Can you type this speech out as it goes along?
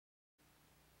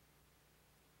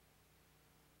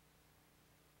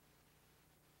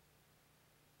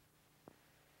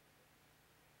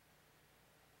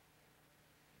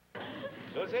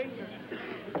Lucy?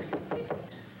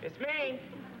 It's me.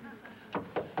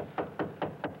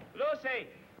 Lucy!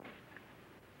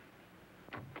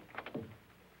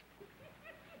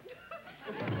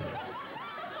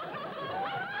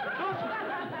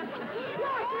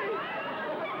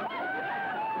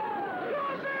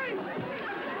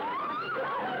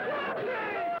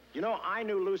 You know, I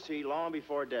knew Lucy long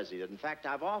before Desi did. In fact,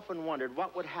 I've often wondered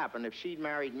what would happen if she'd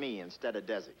married me instead of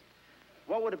Desi.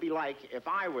 What would it be like if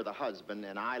I were the husband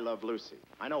and I loved Lucy?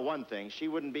 I know one thing, she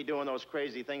wouldn't be doing those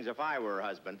crazy things if I were her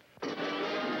husband. You're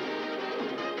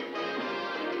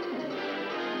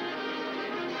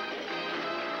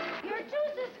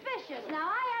too suspicious. Now,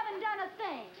 I haven't done a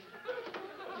thing.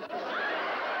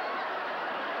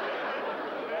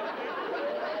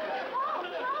 Oh,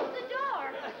 close the door.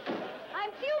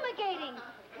 I'm fumigating.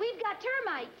 We've got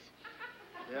termites.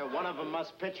 Yeah, one of them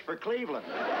must pitch for Cleveland.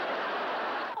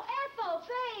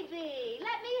 Baby,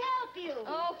 let me help you.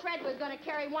 Oh, Fred was going to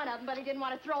carry one of them, but he didn't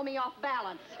want to throw me off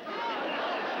balance.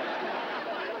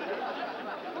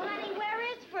 Well, honey, where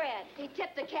is Fred? He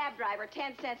tipped the cab driver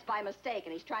 10 cents by mistake,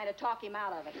 and he's trying to talk him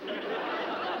out of it.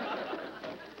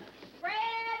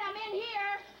 Fred, I'm in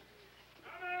here.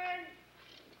 Coming!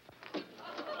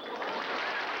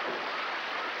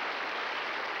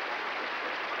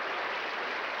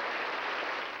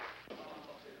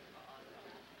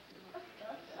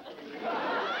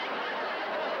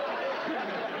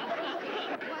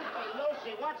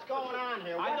 What's going on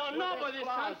here? I don't know, but there's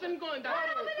something going down.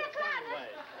 Don't open the closet!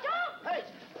 Don't! Hey!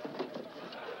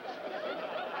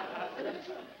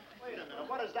 Wait a minute,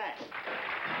 what is that?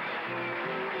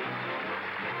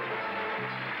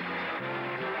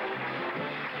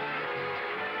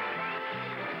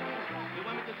 You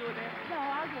want me to do it there? No,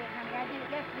 I'll do it, honey. I did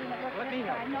it yesterday and it worked Let me just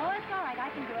help. fine. No, it's all right. I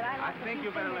can do it. I think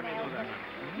you better let me do that.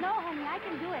 No, honey, I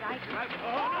can do it. I can.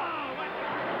 ¡Oh!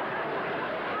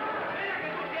 Mira que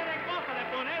tú tienes cosa de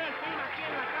poner el pin aquí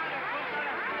en la cara, cosa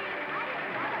de...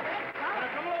 ¿Pero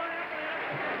cómo lo van a poner?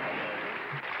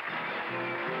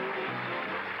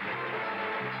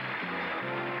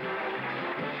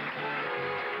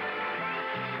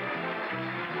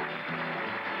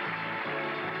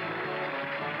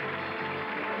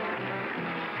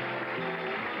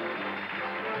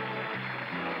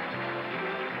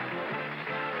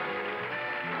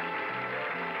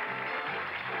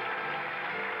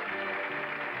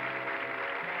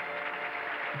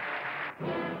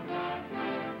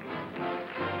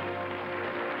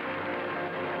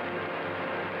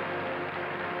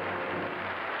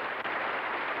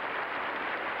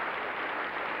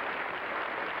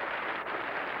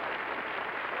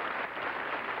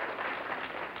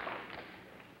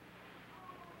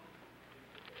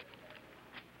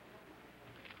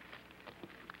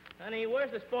 Honey,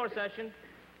 where's the spore session?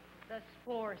 The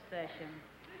spore session.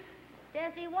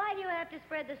 Desi, why do you have to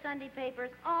spread the Sunday papers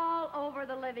all over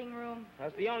the living room?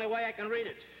 That's the only way I can read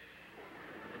it.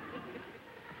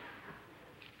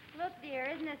 Look, dear,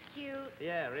 isn't this cute?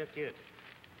 Yeah, real cute.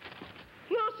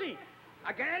 Lucy!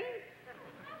 Again?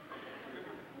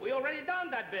 We already done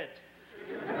that bit.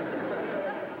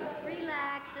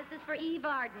 Relax. This is for Eve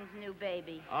Arden's new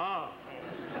baby. Oh.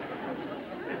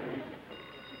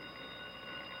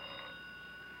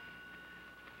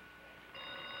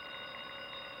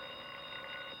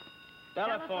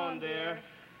 Telephone, dear.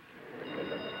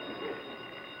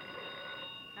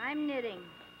 I'm knitting.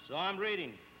 So I'm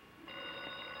reading.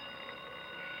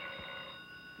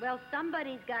 Well,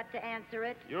 somebody's got to answer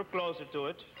it. You're closer to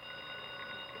it.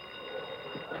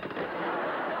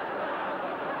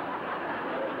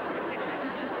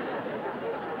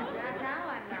 Now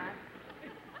I'm not.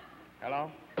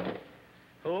 Hello?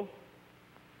 Who?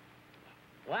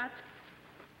 What?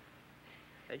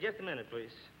 Hey, just a minute,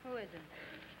 please. Who is it?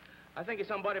 I think it's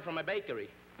somebody from a bakery.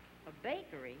 A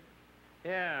bakery?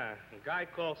 Yeah, a guy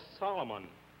called Solomon.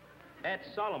 Ed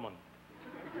Solomon.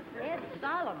 Ed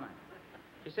Solomon.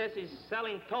 He says he's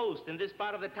selling toast in this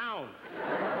part of the town.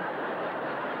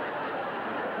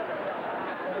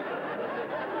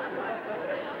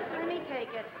 Let me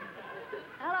take it.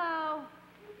 Hello.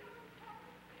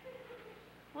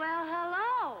 Well,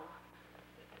 hello.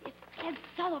 It's Ed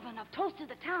Sullivan of Toast of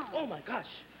the Town. Oh, my gosh.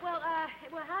 Well,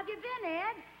 how've you been,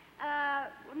 Ed?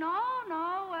 No,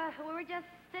 we were just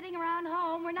sitting around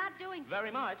home. We're not doing... Very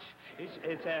much.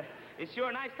 It's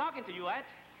sure nice talking to you, Ed.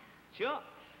 Sure.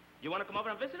 You want to come over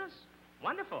and visit us?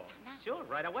 Wonderful. Sure,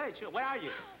 right away, sure. Where are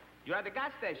you? You're at the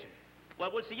gas station.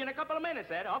 Well, we'll see you in a couple of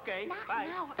minutes, Ed. Okay, bye.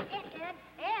 Now,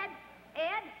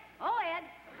 Ed. Oh, Ed.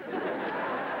 What's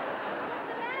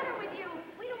the matter with you?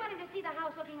 We don't want him to see the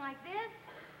house looking like this.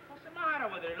 What's the matter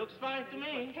with it? It looks fine to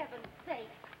me. For heaven's sake.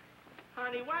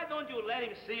 Honey, why don't you let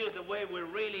him see us the way we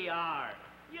really are?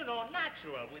 You know,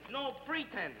 natural, with no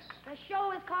pretense. The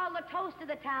show is called The Toast of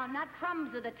the Town, not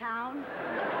Crumbs of the Town.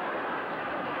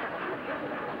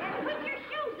 And put your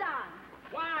shoes on.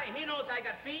 Why? He knows I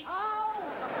got feet. Oh.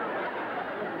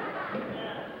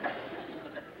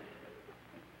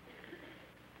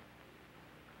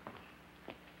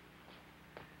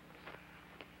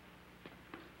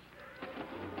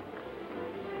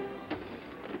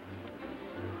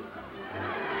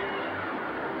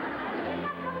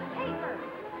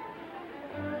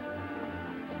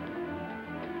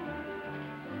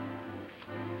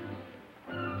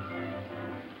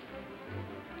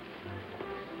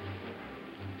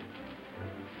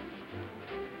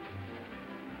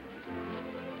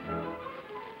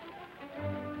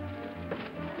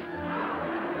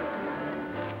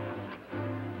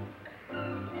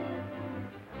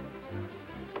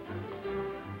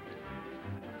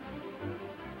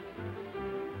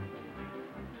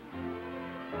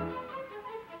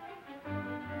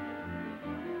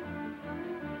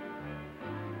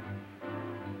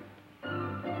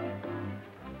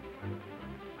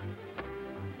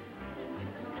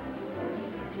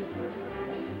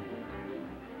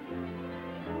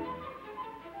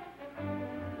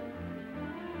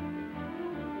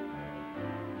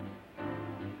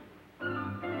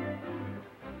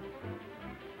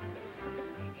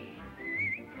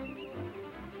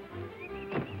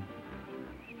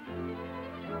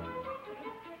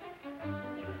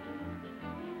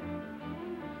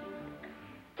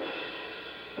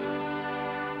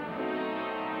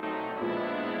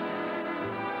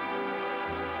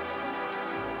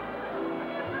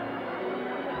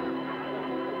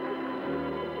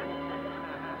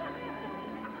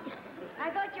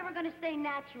 Going to stay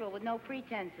natural with no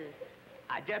pretenses.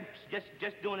 I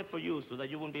just doing it for you so that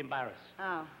you wouldn't be embarrassed.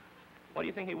 Oh. What do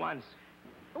you think he wants?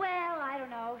 Well, I don't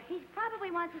know. He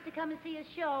probably wants us to come and see his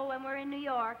show when we're in New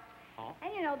York. Oh?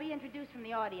 And, you know, be introduced from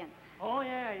the audience. Oh,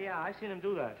 yeah, I seen him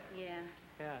do that. Yeah.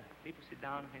 Yeah, people sit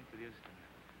down and introduce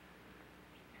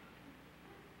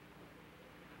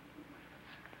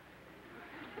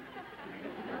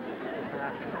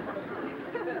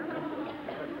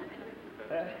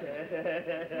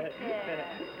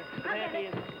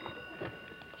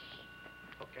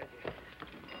Okay.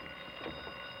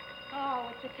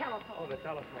 Oh, it's the telephone. Oh, the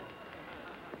telephone.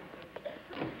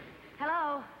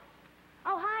 Hello?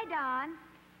 Oh, hi, Don.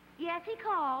 Yes, he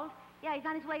called. Yeah, he's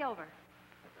on his way over.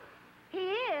 He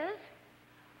is?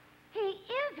 He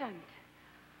isn't.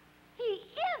 He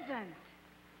isn't.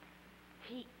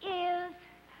 He is.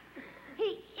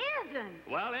 He isn't.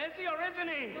 Well, is he or isn't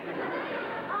he?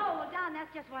 Oh, well, Don,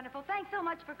 that's just wonderful. Thanks so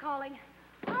much for calling.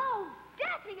 Oh,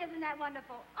 Desi, isn't that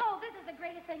wonderful? Oh, this is the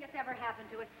greatest thing that's ever happened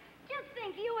to us. Just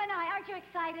think, you and I, aren't you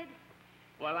excited?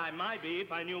 Well, I might be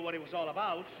if I knew what it was all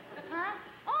about. Huh?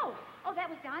 Oh, that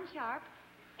was Don Sharp.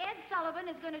 Ed Sullivan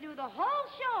is going to do the whole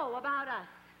show about us.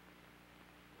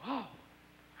 Wow.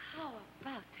 How about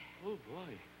that? Oh,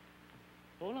 boy.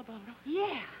 All about us?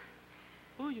 Yeah.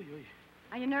 Oy.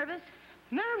 Are you nervous?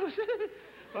 Nervous?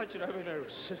 Why should I be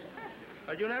nervous?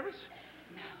 Are you nervous?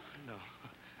 No.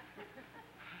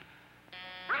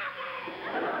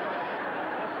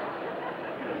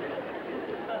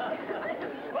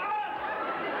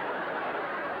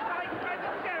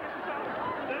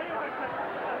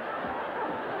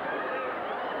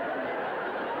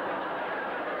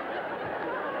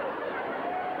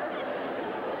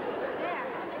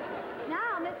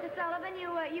 Sullivan,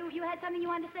 you had something you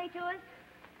wanted to say to us?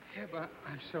 Yeah, but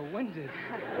I'm so winded.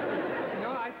 You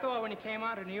know, I thought when you came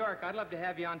out of New York, I'd love to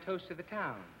have you on Toast to the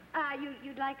Town.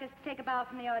 You'd like us to take a bow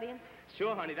from the audience?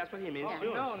 Sure, honey, that's what he means. Oh,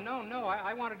 sure. No.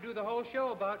 I want to do the whole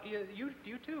show about you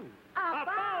too. About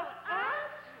us?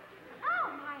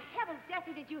 Oh, my heavens,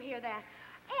 Desi, did you hear that?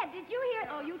 Ed, did you hear?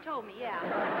 Oh, you told me, yeah.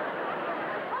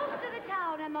 Toast to the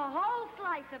Town and the whole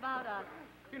slice about us.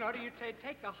 You know, do you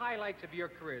take the highlights of your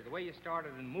career, the way you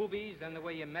started in movies, then the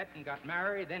way you met and got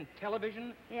married, then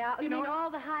television? Yeah, you mean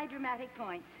all the high dramatic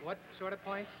points. What sort of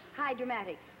points? High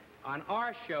dramatic. On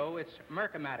our show, it's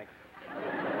Mercomatic.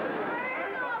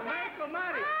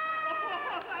 Mercomatic?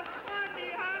 Oh, that's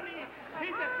funny, honey.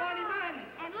 He's a funny man.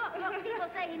 And look, people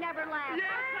say he never laughs.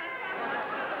 Yes.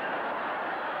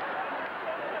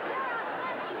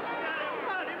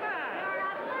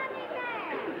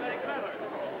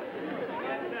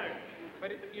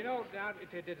 But, you know, now,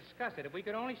 to discuss it, if we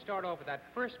could only start off with that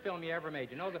first film you ever made,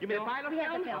 you know, the You film... mean the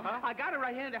pilot film? I got it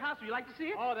right here in the house. Would you like to see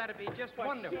it? Oh, that'd be just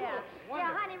wonderful. Yeah. Wonderful.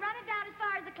 Yeah, honey, run it down as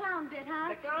far as the clown bit,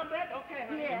 huh? The clown bit? Okay,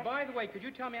 honey. Yeah. And by the way, could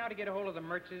you tell me how to get a hold of the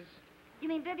Mertzes? You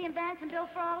mean Vivian, Vance, and Bill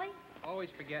Frawley? always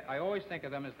forget. I always think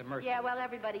of them as the merchants. Yeah, well,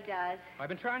 everybody does. I've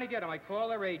been trying to get them. I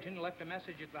called their agent and left a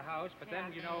message at the house, but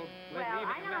then, you know... Well,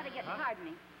 I know how to get... Huh? Pardon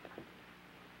me.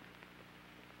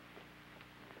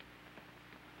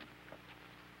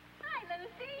 Hi,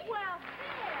 Lucy. Well,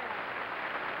 there.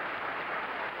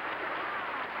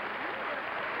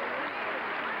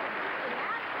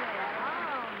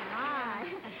 Oh, my.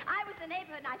 I was in the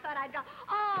neighborhood, and I thought I'd go,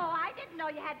 oh, I didn't know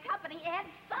you had company. Ed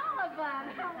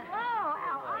Sullivan. Hello,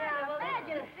 how are you? Well, glad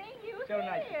to see you So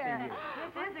nice to see here. you.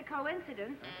 This is a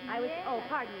coincidence. I was... Oh,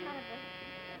 pardon me.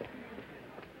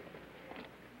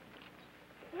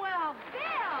 Well,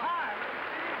 Bill!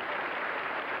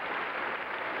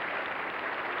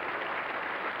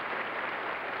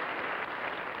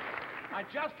 I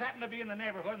just happened to be in the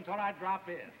neighborhood and thought I'd drop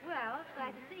in. Well,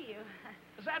 glad to see you.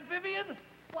 Is that Vivian?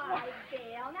 Why,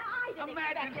 Bill, now I didn't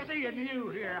Imagine expect to seeing see you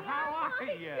here. How are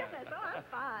My you? goodness, oh, I'm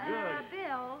fine. Good.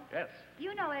 Bill, Yes.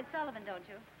 you know Ed Sullivan, don't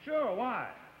you? Sure, why?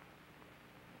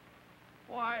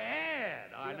 Why,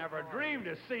 Ed, I never dreamed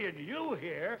of seeing you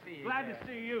here. See you, Glad Ed. to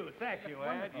see you. Thank you,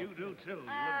 Ed. You do, too. You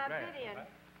look great. Vivian.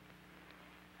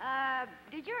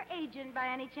 Did your agent by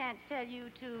any chance tell you,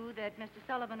 too, that Mr.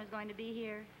 Sullivan was going to be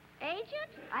here? Agent?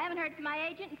 I haven't heard from my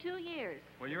agent in 2 years.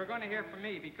 Well, you're going to hear from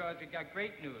me because we got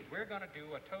great news. We're going to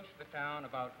do a toast to the town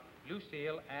about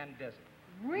Lucille and Desi.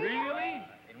 Really?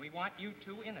 And we want you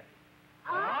two in it.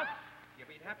 What? Yeah,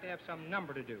 we'd have to have some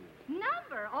number to do.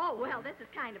 Number? Oh, well, this is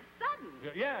kind of sudden.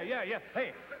 Yeah.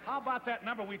 Hey, how about that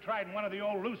number we tried in one of the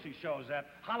old Lucy shows, that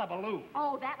Hullabaloo?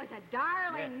 Oh, that was a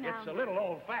darling It's a number. little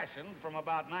old-fashioned from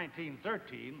about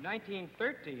 1913.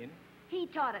 1913? He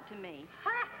taught it to me.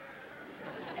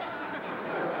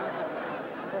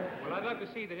 Well, I'd love to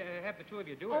see have the two of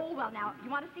you do it. Oh, well, now,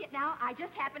 you want to see it now? I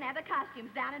just happen to have the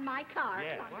costumes down in my car.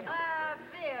 Yeah. Come on.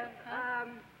 Viv,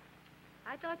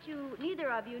 I thought neither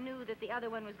of you knew that the other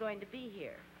one was going to be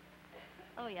here.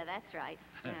 Oh, yeah, that's right.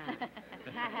 Yeah.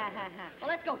 Well,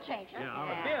 let's go change.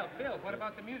 Yeah. Bill, what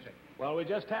about the music? Well, we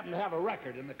just happen to have a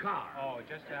record in the car. Oh,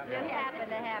 just have You happen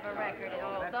to have a record.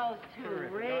 Oh, those two,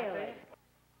 really.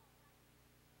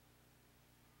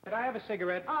 Could I have a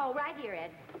cigarette? Oh, right here, Ed.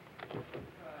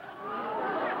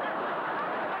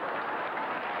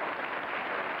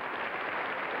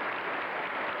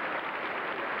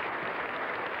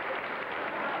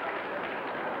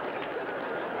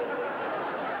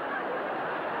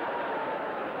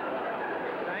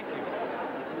 Thank you.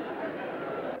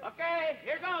 Okay,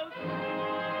 here goes.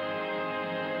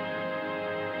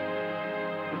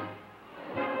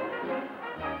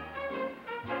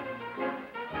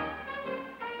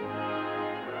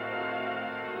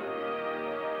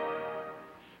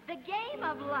 The game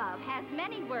of love has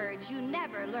many words you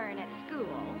never learn at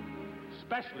school.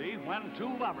 Especially when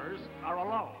two lovers are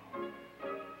alone.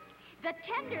 The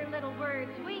tender little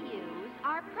words we use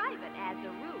are private as a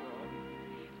rule.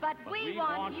 But we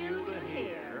want you to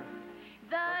hear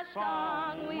the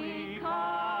song we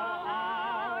call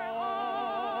our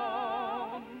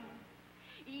own.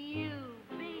 You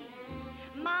be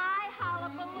my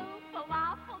hullabaloo,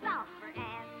 falafel doffer,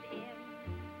 and in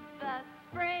the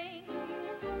spring,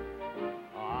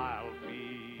 I'll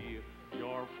be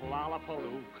your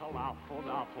flalapaloo, calafel,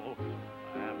 doffel,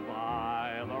 and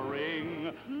by the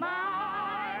ring,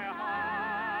 my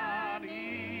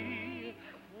honey,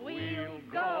 we'll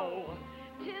go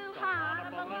to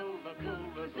Honolulu, the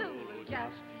Kula Zulu,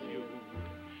 just you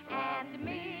and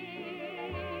me.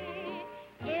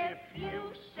 If you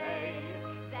say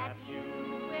that you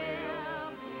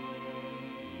will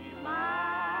be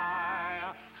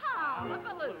my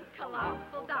hullabaloo,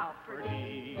 colossal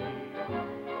dofferty.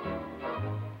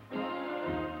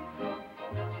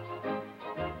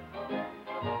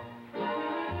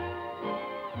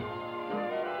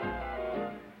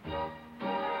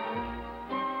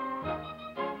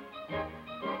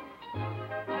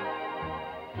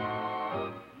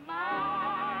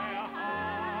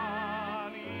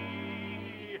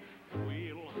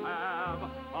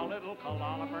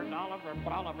 Oliver, Dolliver,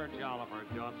 Brolliver, Jolliver,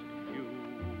 just you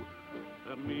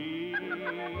and me.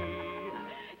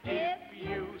 If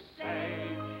you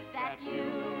say that you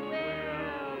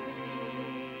will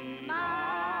be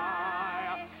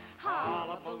my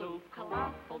hullabaloo,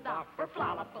 colossal doffer,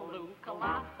 flalapaloo,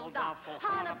 colossal doffer,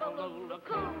 hullabaloo,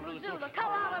 cooloo, zula,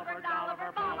 Oliver,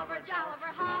 Dolliver, Bolliver,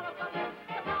 Jolliver, hullabaloo,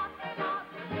 colossal doffer.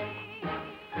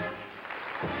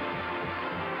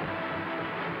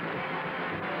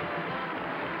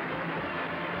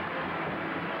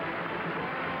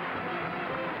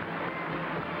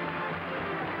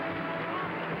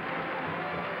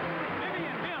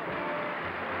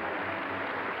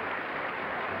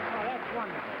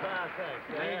 wonderful.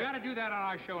 Thanks. Now, you got to do that on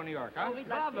our show in New York, huh? Oh, we'd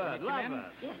love it. Love it.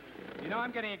 Yes. You know,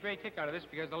 I'm getting a great kick out of this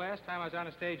because the last time I was on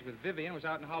a stage with Vivian was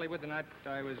out in Hollywood the night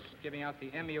I was giving out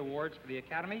the Emmy Awards for the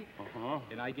Academy. Uh-huh.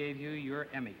 And I gave you your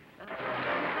Emmy.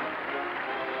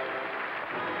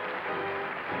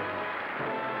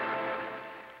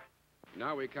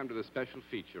 Now we come to the special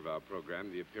feature of our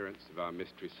program, the appearance of our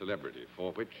mystery celebrity,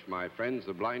 for which, my friends,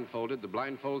 the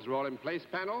blindfolds are all in place,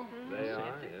 panel? They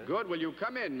are, yes. Good. Will you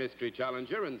come in, mystery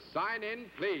challenger, and sign in,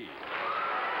 please?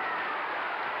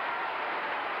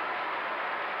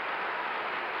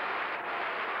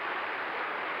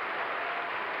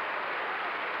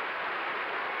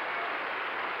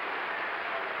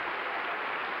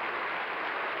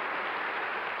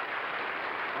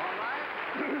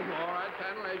 All right,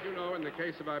 panel, as you know, in the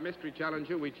case of our mystery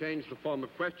challenger, we changed the form of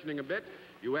questioning a bit.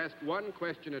 You ask one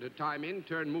question at a time in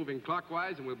turn, moving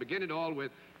clockwise, and we'll begin it all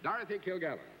with Dorothy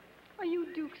Kilgallen. Are you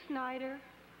Duke Snyder?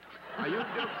 Are you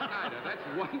Duke Snyder? That's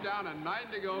 1 down and 9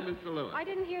 to go, Mr. Lewis. I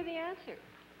didn't hear the answer.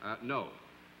 No.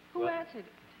 Who answered?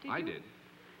 I did.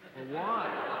 Well,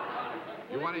 why?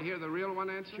 You want to hear the real one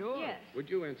answer? Sure. Yes. Would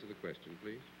you answer the question,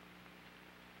 please?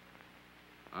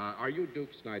 Are you Duke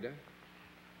Snyder?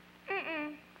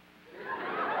 Mr.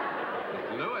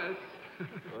 Lewis.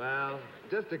 Well,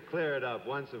 just to clear it up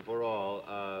once and for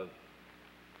all,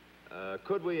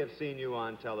 could we have seen you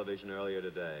on television earlier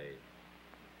today?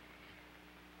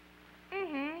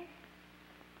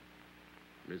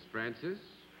 Miss Francis?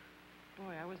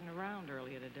 Boy, I wasn't around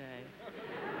earlier today.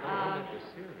 The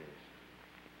series.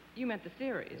 You meant the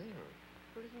series.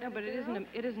 No, but it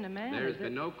isn't a man, There has is it?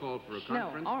 been no call for a No,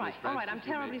 conference. all right, Miss all right, Francis, I'm you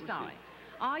may terribly proceed. sorry.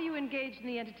 Are you engaged in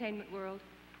the entertainment world?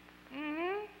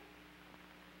 Mr.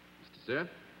 Sir?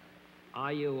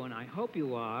 Are you, and I hope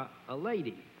you are, a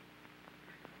lady?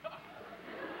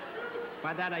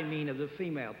 By that I mean of the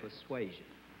female persuasion.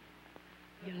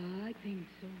 Yeah, I think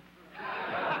so.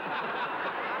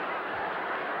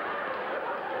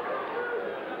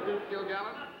 Duke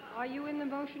Kilgallen? Are you in the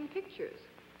motion pictures?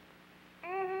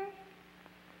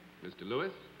 Mr.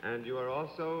 Lewis? And you are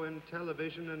also in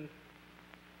television and...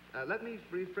 let me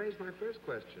rephrase my first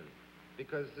question,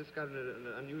 because this got an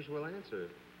unusual answer.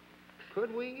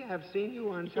 Could we have seen you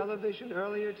on television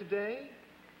earlier today?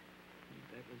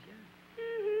 That was young.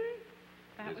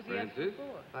 That Miss was the answer Francis?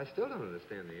 before. I still don't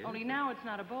understand the answer. Only now it's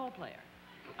not a ball player.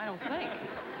 I don't think.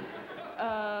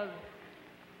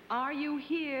 Are you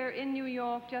here in New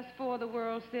York just for the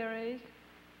World Series?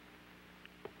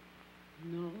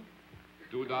 No.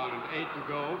 2 down and 8 to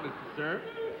go, Mr. Sir.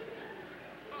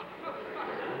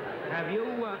 Have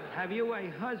you a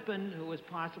husband who is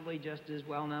possibly just as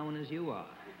well known as you are?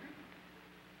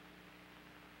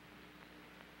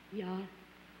 Yeah.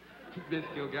 Miss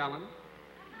Kilgallen?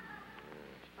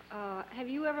 Have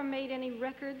you ever made any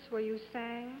records where you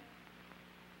sang?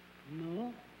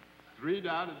 No. 3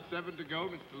 down and 7 to go,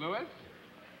 Mr. Lewis.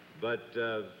 But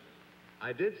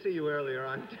I did see you earlier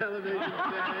on television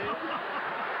today.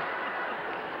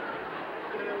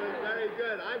 And it was very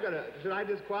good. Should I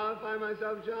disqualify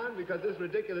myself, John? Because this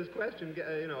ridiculous question,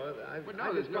 Well, no, I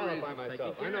there's no disqualify reason.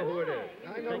 myself. Take a I know who it is. I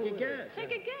know Take who a it guess. is.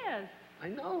 Take a guess. I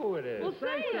know who it is. Well,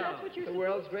 say it. That's what you're The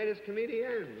world's greatest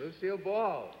comedian, Lucille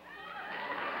Ball.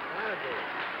 Gotta be.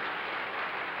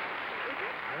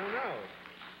 I don't know.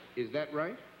 Is that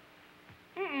right?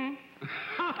 I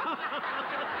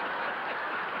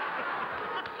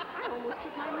almost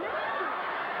took my mask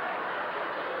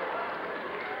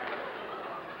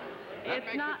That It's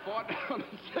makes not- it 4 down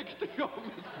and 6 to go,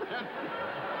 Miss Francis.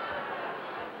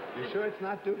 You sure it's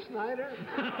not Duke Snyder?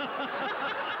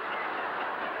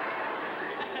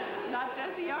 Not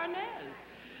Desi Arnaz.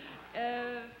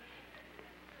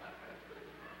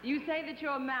 You say that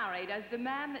you're married. Is the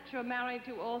man that you're married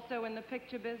to also in the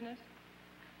picture business?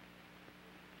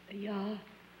 Yeah.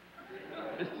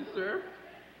 Mr. Sir?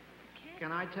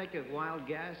 Can I take a wild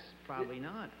guess? Probably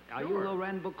not. Are you Sure.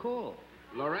 Loren Bacall?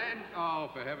 Loren? Oh,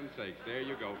 for heaven's sakes. There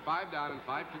you go. 5 down and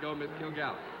 5 to go, Miss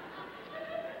Kilgallen.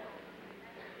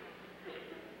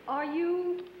 Are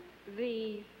you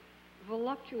the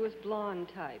voluptuous blonde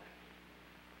type?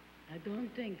 I don't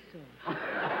think so.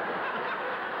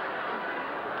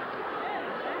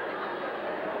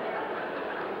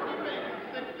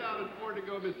 6 down and 4 to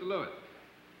go, Mr. Lewis.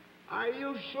 Are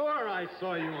you sure I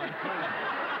saw you on television?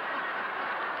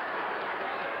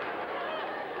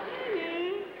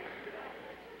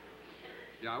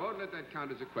 Yeah, I won't let that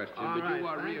count as a question, All but right, you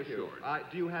are thank reassured. You.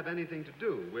 Do you have anything to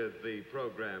do with the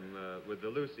program, with the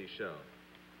Lucy show?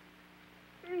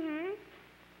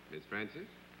 Miss Francis?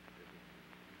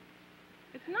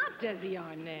 It's not Desi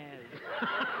Arnaz.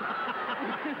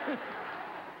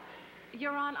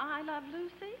 You're on I Love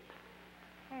Lucy?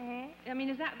 Mm-hmm. I mean,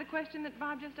 is that the question that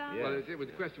Bob just asked? Well, the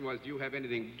question was, do you have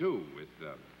anything to do with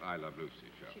the I Love Lucy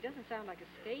show? She doesn't sound like a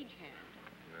stagehand.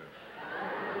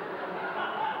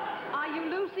 Are you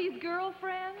Lucy's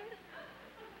girlfriend?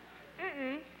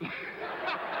 Mm-mm. 6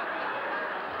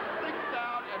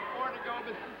 down and 4 to go,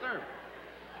 Mr. Sir.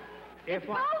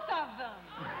 Both of them.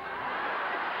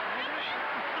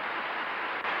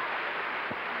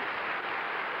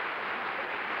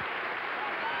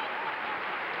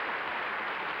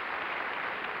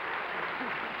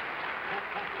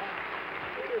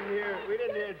 We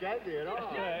didn't hear Desi at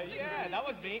all. Yeah, that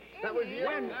was me. That was you.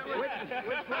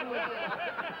 Which one was it?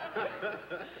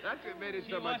 That's what made it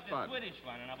so much fun. The Swedish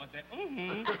one, and I was there,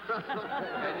 mm-hmm.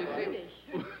 And you see,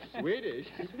 Swedish.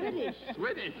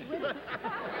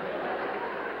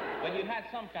 Well, you had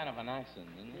some kind of an accent,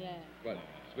 didn't you? Yeah. What,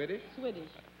 Swedish? Swedish.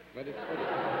 What is Swedish?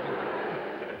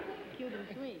 Cuban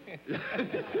sweet.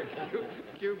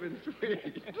 Cuban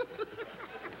sweet.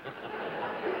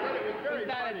 Is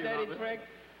that a dirty trick?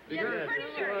 Yeah, pretty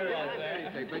sure.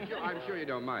 But I'm sure you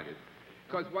don't mind it.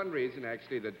 Because one reason,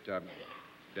 actually, that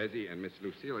Desi and Miss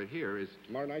Lucille are here is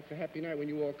tomorrow night's a happy night when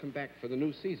you all come back for the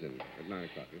new season at 9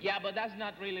 o'clock. Yeah, but that's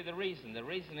not really the reason. The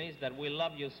reason is that we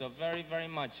love you so very, very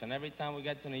much, and every time we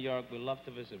get to New York, we love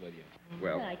to visit with you.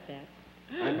 Well, I like that.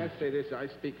 I must say this, I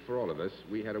speak for all of us.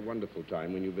 We had a wonderful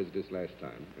time when you visited us last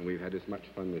time, and we've had as much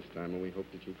fun this time, and we hope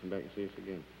that you'll come back and see us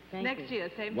again. Next year,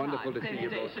 same Wonderful time, to same see you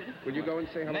both. station. Will you go and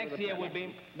say hello Next to the year,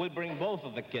 family? we'll bring both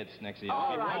of the kids next year.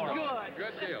 All right, good.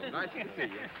 Good deal. Nice to see you. Good night.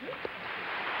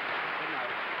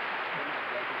 Good night,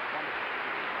 Desi. Wonderful.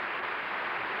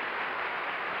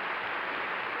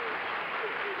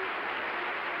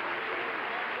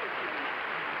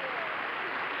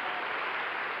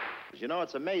 You know,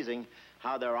 it's amazing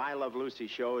how their I Love Lucy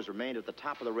show has remained at the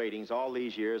top of the ratings all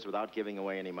these years without giving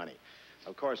away any money.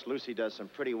 Of course, Lucy does some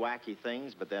pretty wacky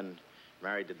things, but then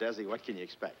married to Desi, what can you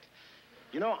expect?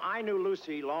 You know, I knew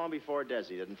Lucy long before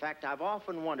Desi did. In fact, I've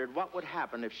often wondered what would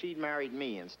happen if she'd married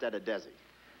me instead of Desi.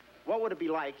 What would it be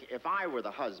like if I were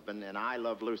the husband in I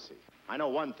Love Lucy? I know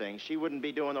one thing, she wouldn't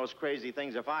be doing those crazy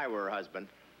things if I were her husband.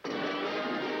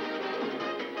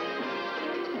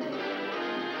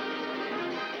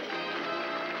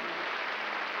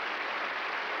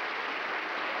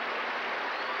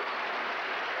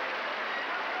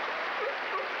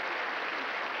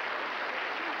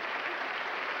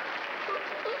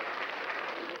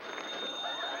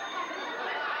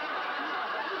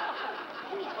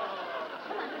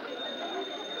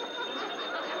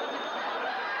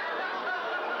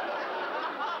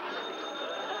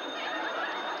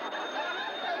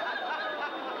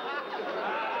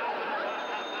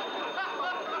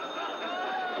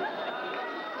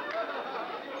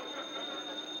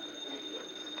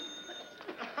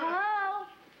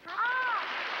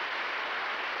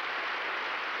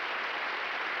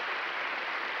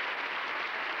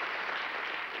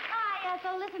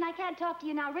 Listen, I can't talk to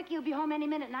you now. Ricky will be home any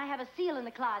minute, and I have a seal in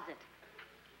the closet.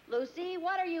 Lucy,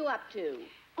 what are you up to?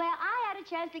 Well, I had a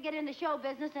chance to get in the show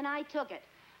business, and I took it.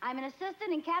 I'm an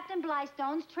assistant in Captain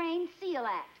Blystone's trained SEAL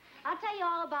act. I'll tell you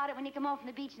all about it when you come home from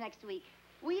the beach next week.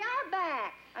 We are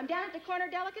back. I'm down at the corner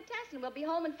delicatessen. We'll be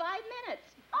home in 5 minutes.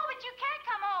 Oh, but you can't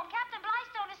come home. Captain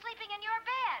Blystone is sleeping in your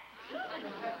bed.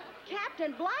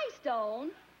 Captain Blystone?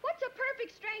 What's a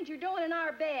perfect stranger doing in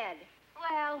our bed?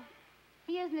 Well,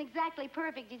 he isn't exactly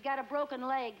perfect. He's got a broken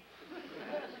leg.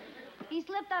 He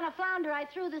slipped on a flounder. I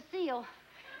threw the seal.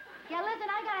 Yeah, listen,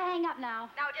 I gotta hang up now.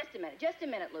 Now, just a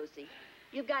minute, Lucy.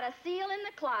 You've got a seal in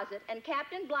the closet, and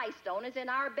Captain Blystone is in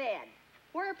our bed.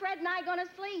 Where are Fred and I gonna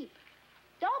sleep?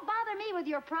 Don't bother me with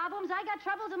your problems. I got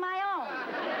troubles of my own.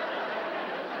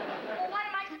 Well, what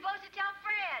am I supposed to tell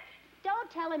Fred? Don't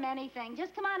tell him anything.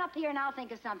 Just come on up here and I'll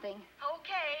think of something.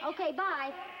 Okay. Okay,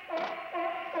 bye.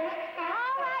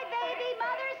 All right, baby.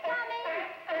 Mother's coming.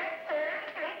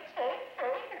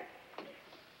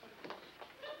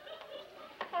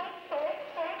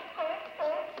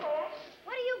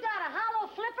 What do you got, a hollow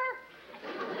flipper?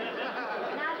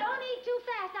 Now, don't eat too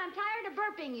fast. I'm tired of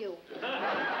burping you.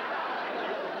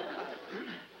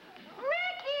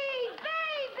 Ricky,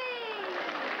 baby!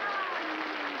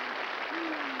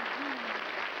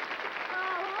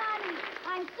 Oh, honey,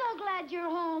 I'm so glad you're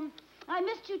home. I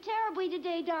missed you terribly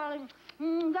today, darling.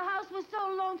 The house was so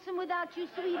lonesome without you,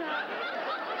 sweetheart.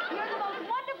 You're the most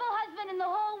wonderful husband in the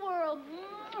whole world.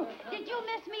 Did you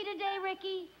miss me today,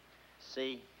 Ricky?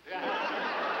 See?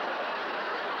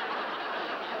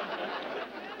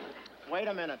 Wait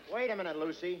a minute,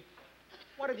 Lucy.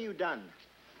 What have you done?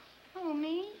 Oh,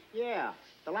 me? Yeah.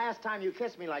 The last time you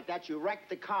kissed me like that, you wrecked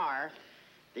the car,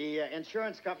 The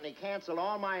insurance company canceled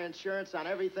all my insurance on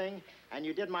everything, and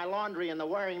you did my laundry in the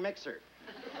wearing mixer.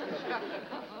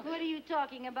 What are you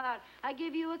talking about? I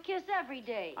give you a kiss every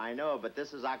day. I know, but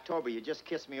this is October. You just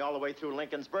kissed me all the way through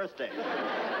Lincoln's birthday.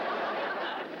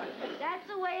 That's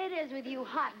the way it is with you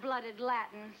hot-blooded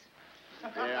Latins.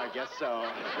 Yeah, I guess so.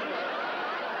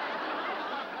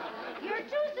 You're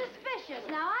too suspicious.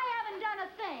 Now, I haven't done a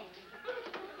thing.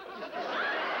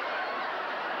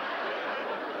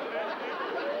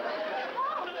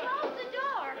 Oh, close the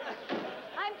door.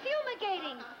 I'm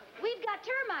fumigating. We've got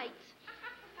termites.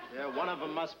 Yeah, one of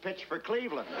them must pitch for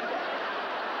Cleveland.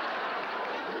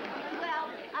 Well,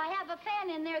 I have a fan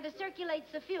in there that circulates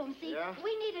the fumes. See, Yeah?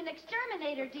 we need an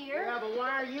exterminator, dear. Yeah, but why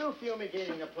are you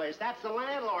fumigating the place? That's the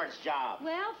landlord's job.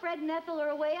 Well, Fred and Ethel are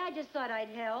away. I just thought I'd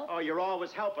help. Oh, you're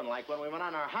always helping, like when we went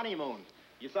on our honeymoon.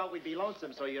 You thought we'd be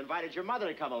lonesome, so you invited your mother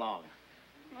to come along.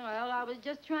 Well, I was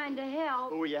just trying to help.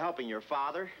 Who were you helping, your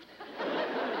father? You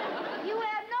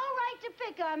have no right to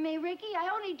pick on me, Ricky. I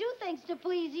only do things to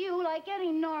please you, like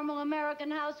any normal American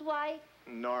housewife.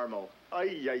 Normal.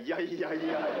 Ay, ay, ay,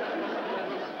 ay, ay.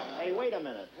 Hey, wait a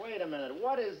minute.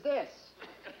 What is this?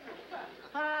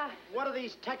 What are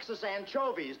these Texas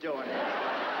anchovies doing here?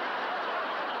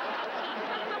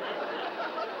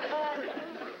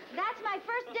 That's my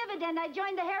first dividend. I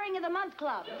joined the Herring of the Month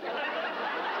Club.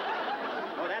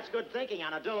 Oh, that's good thinking.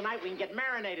 On a dull night, we can get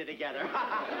marinated together.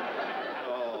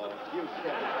 Oh, you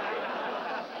kid.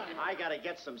 I gotta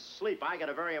get some sleep. I got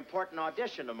a very important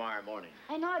audition tomorrow morning.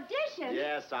 An audition?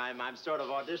 Yes, I'm sort of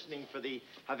auditioning for the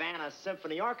Havana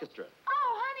Symphony Orchestra.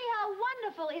 Oh, honey, how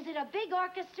wonderful. Is it a big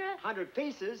orchestra? 100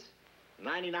 pieces,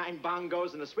 99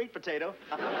 bongos and a sweet potato.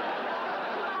 Oh,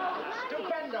 honey,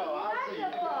 Stupendo. I'll see you.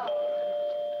 wonderful.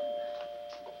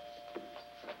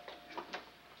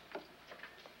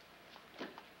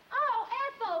 Oh,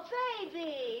 Ethel,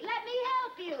 baby, let me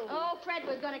help you. Oh, Fred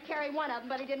was going to carry one of them,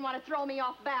 but he didn't want to throw me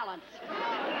off balance.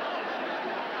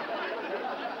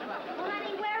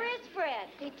 Honey, where is Fred?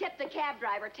 He tipped the cab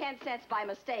driver 10 cents by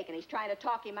mistake, and he's trying to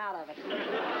talk him out of it.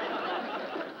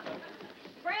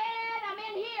 Fred, I'm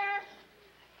in here.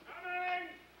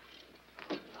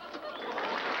 Coming!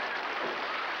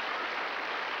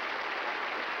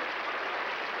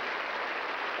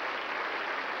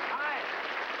 Hi.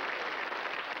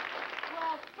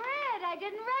 Well, Fred, I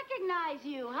didn't recognize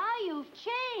you. How you've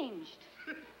changed.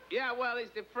 Yeah, well,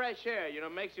 it's the fresh air,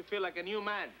 makes you feel like a new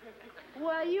man.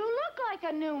 Well, you look like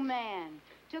a new man.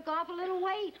 Took off a little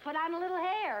weight, put on a little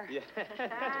hair. Yeah.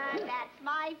 That's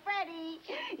my Freddie.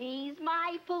 He's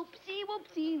my poopsie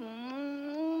whoopsie.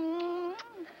 Mm.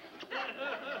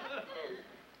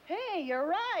 Hey, you're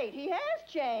right. He has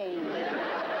changed.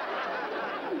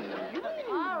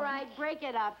 All right, break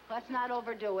it up. Let's not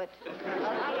overdo it.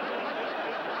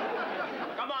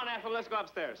 Come on, Ethel, let's go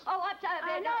upstairs. Oh, up to...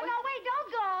 No, wait,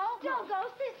 don't go. Don't go.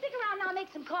 Stick around now. I'll make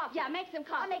some coffee. Yeah, make some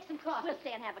coffee. I'll make some coffee. We'll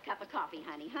stay and have a cup of coffee,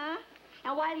 honey, huh?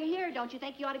 Now, while you're here, don't you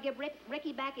think you ought to give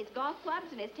Ricky back his golf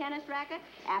clubs and his tennis racket?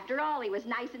 After all, he was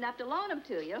nice enough to loan them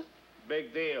to you.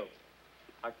 Big deal.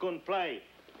 I couldn't play.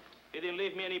 He didn't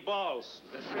leave me any balls.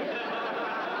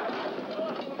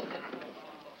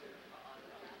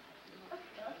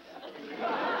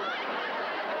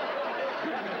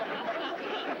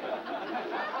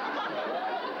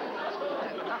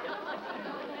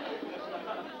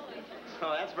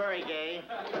 Oh, that's very gay.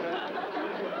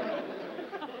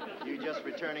 You just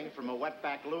returning from a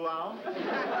wetback luau?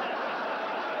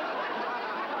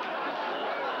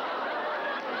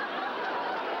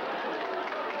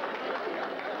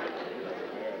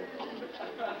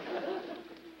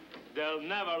 They'll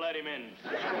never let him in.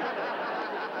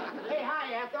 Hey,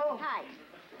 hi, Ethel. Hi.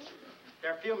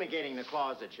 They're fumigating the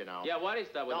closet, Yeah, what is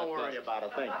that with Don't the worry closet? about a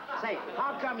thing. Say,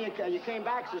 how come you came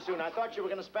back so soon? I thought you were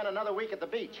going to spend another week at the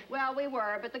beach. Well, we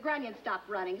were, but the grunion stopped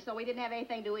running, so we didn't have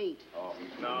anything to eat. Oh.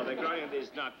 No, the grind is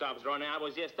not tops running. I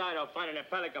was just tired of finding a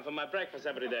pelican for my breakfast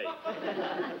every day.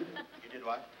 You did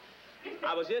what?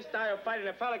 I was just tired of fighting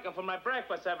a pelican for my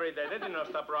breakfast every day. They didn't know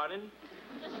stop running.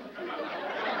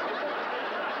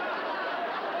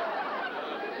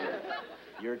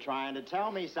 You're trying to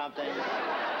tell me something.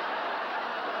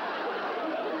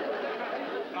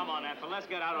 Come on, Ethel, let's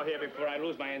get out of here before I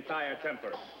lose my entire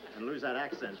temper. And lose that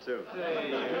accent, too.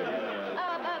 Fred, Lucy?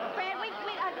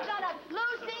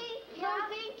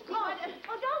 Lucy? Oh,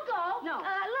 don't go. No.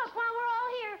 Look, while we're all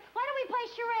here, why don't we play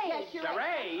charades? Yes,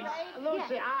 Charades?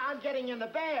 Lucy, I'm getting into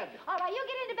bed. All right, you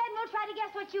get into bed and we'll try to guess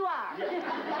what you are.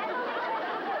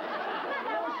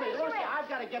 Lucy, I've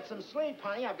got to get some sleep,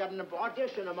 honey. I've got an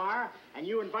audition tomorrow, and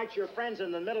you invite your friends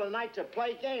in the middle of the night to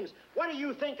play games. What do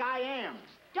you think I am?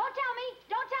 Don't tell me.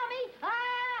 Don't tell me.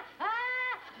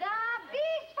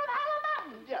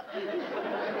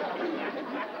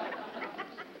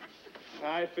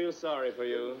 I feel sorry for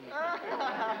you.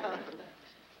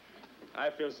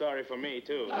 I feel sorry for me,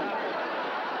 too.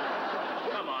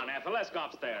 Come on, Ethel, let's go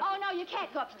upstairs. Oh, no, you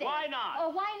can't go upstairs. Why not?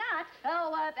 Oh, why not?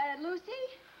 Oh, Lucy?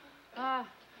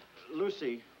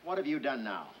 Lucy, what have you done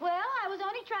now? Well, I was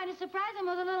only trying to surprise him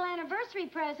with a little anniversary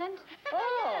present.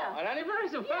 Oh, an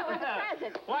anniversary. Yeah, it was a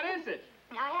present. What is it?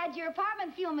 I had your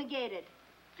apartment fumigated.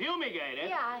 Fumigated?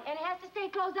 Yeah, and it has to stay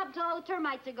closed up until all the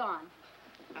termites are gone.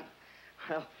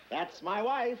 Well, that's my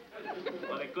wife.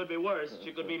 Well, it could be worse.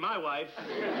 She could be my wife.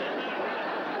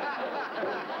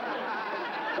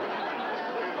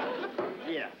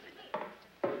 Yeah.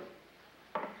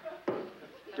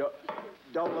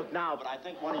 Don't look now, but I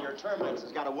think one of your termites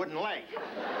has got a wooden leg.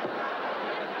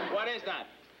 What is that?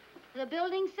 The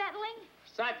building settling?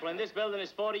 Cyclone, this building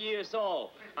is 40 years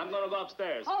old. I'm gonna go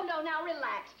upstairs. Oh, no, now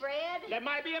relax, Fred. There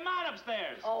might be a man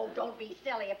upstairs. Oh, don't be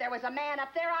silly. If there was a man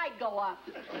up there, I'd go up.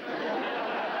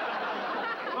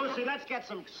 Lucy, let's get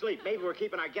some sleep. Maybe we're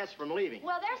keeping our guests from leaving.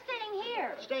 Well, they're staying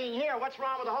here. Staying here? What's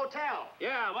wrong with the hotel?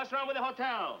 Yeah, what's wrong with the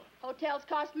hotel? Hotels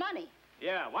cost money.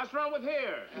 Yeah, what's wrong with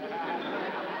here?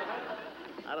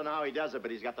 I don't know how he does it,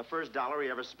 but he's got the first dollar he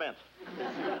ever spent.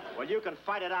 Well, you can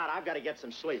fight it out. I've got to get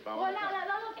some sleep. Well, now,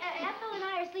 look, Ethel and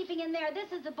I are sleeping in there.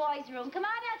 This is the boys' room. Come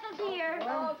on, Ethel's here.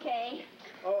 Okay.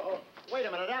 Oh, wait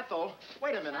a minute, Ethel.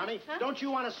 Wait a minute, honey. Huh? Don't you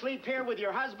want to sleep here with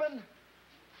your husband?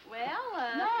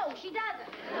 Well, No, she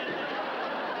doesn't.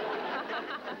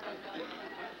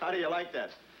 How do you like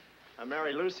that? I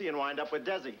marry Lucy and wind up with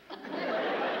Desi.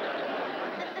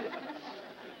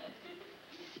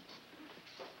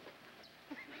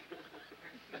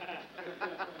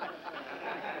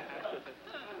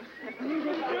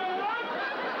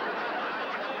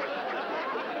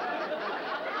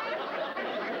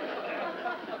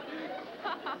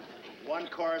 One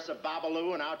chorus of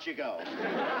Babaloo and out you go.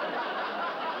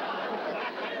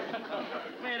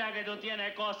 Mira que tú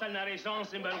tienes cosas en narizón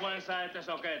sin vergüenza este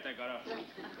soquete, carajo.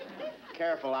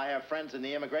 Careful, I have friends in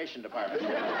the immigration department.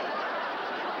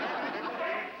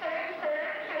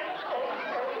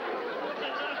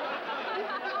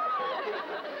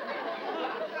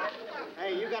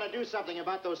 Hey, you gotta do something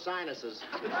about those sinuses.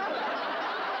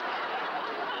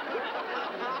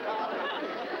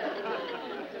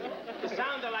 You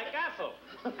sounded like Ethel.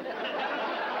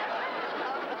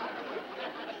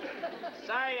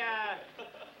 Say,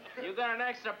 you got an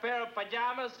extra pair of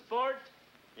pajamas, Ford?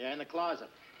 Yeah, in the closet.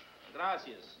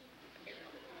 Gracias.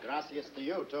 Gracias to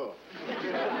you, too.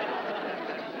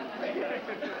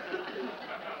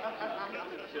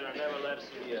 Should have never left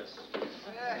CBS.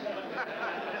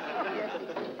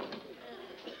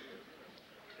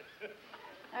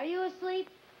 Are you asleep?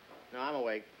 No, I'm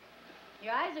awake.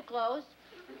 Your eyes are closed.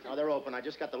 No, they're open. I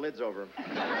just got the lids over them.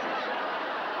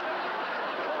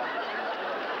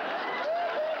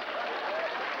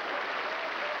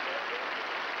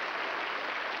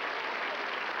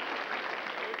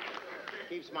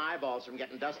 Keeps my eyeballs from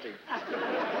getting dusty.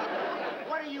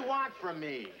 What do you want from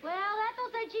me? Well, Ethel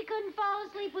said she couldn't fall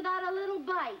asleep without a little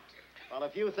bite. Well,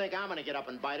 if you think I'm gonna get up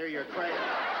and bite her, you're crazy.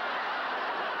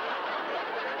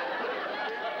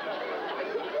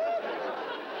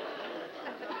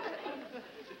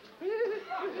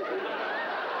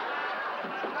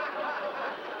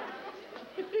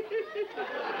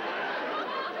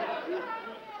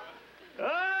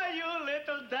 Oh, you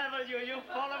little devil, you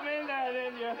follow me in there,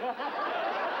 didn't you?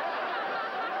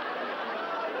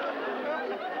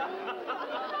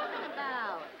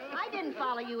 Now, I didn't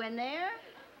follow you in there.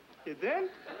 You did?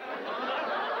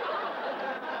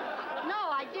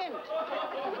 No, I didn't.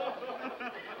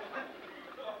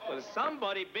 Well,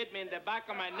 somebody bit me in the back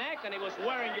of my neck and he was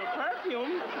wearing your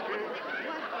perfume.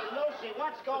 Lucy,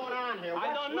 what's going on here?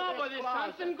 I don't know, but there's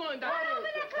something going down. Don't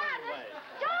open the closet!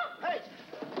 Don't! Hey!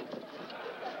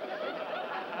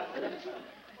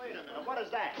 Wait a minute, what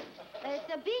is that? It's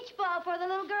a beach ball for the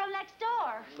little girl next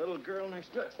door. Little girl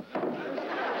next door.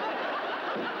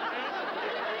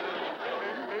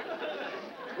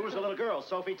 Who's the little girl,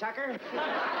 Sophie Tucker?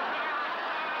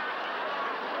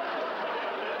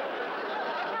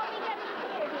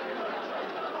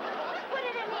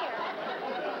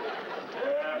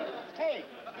 Hey,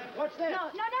 what's this? No,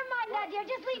 never mind that, dear.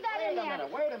 Just leave that in there.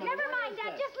 Wait a minute. Never What mind is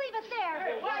that. this? Just leave it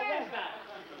there. What is that?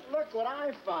 Look what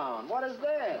I found. What is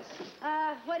this?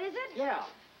 What is it? Yeah.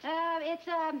 It's,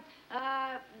 Drama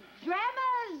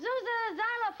Zuza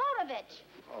Xylophonowitch.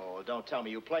 Oh, don't tell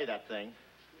me you play that thing.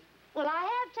 Well, I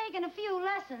have taken a few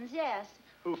lessons, yes.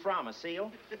 Who from, a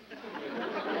seal?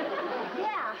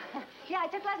 Yeah. Yeah, I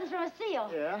took lessons from a seal.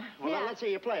 Yeah? Well, then let's hear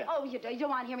you play it. Oh, you don't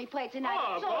want to hear me play it tonight.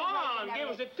 Oh, So go late on, and give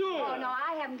us everything. a tune. Oh, no,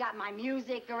 I haven't got my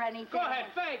music or anything. Go ahead,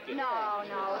 fake it. No.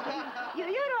 You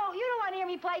don't want to hear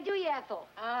me play, do you, Ethel?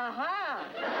 Uh-huh.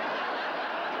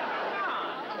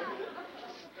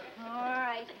 All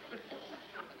right.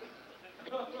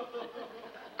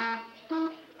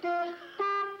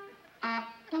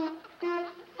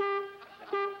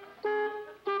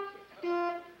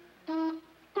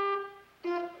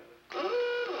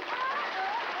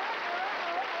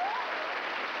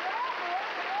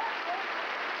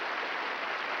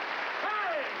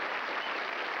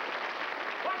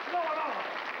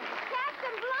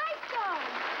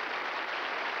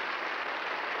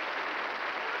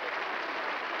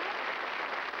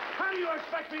 How do you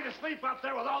expect me to sleep up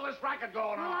there with all this racket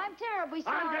going on? Well, I'm terribly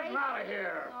sorry. I'm getting out of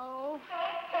here. Oh.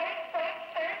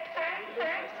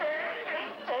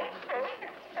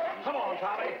 Come on,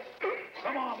 Tommy.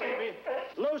 Come on, baby.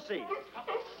 Lucy,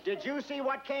 did you see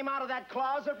what came out of that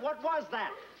closet? What was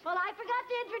that? Well, I forgot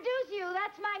to introduce you.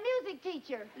 That's my music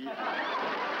teacher.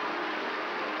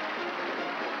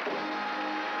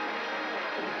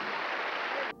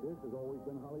 This has always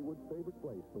been Hollywood's favorite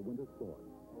place for winter sports.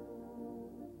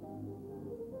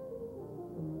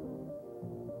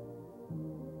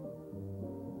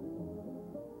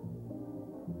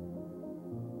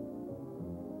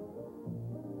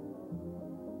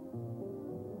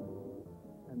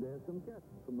 And there's some guests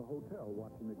from the hotel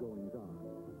watching the goings-on.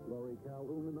 Laurie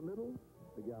Calhoun in the middle.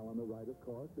 The gal on the right, of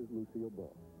course, is Lucille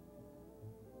Ball.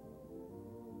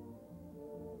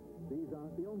 These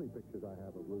aren't the only pictures I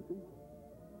have of Lucy.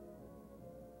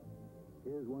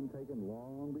 Here's one taken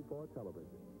long before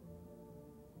television.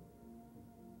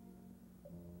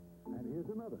 And here's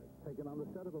another, taken on the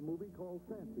set of a movie called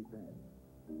Fancy Pants.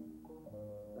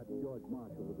 That's George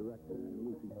Marshall, the director, and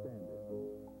Lucy Standard.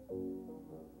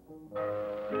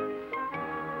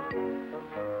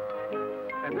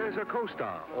 And there's a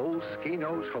co-star, old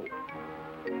Ski-Nose Hope.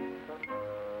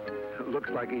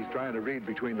 Looks like he's trying to read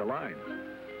between the lines.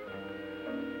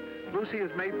 Lucy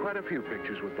has made quite a few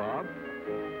pictures with Bob.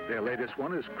 Their latest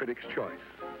one is Critics' Choice.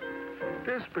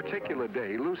 This particular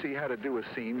day, Lucy had to do a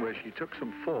scene where she took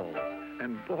some falls,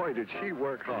 and boy, did she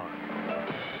work hard.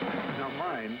 Now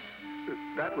mine,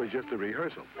 that was just a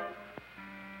rehearsal.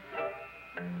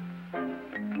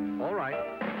 All right,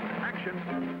 action.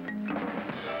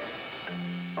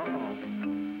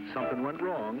 Uh-oh, something went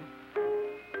wrong,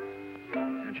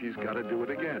 and she's got to do it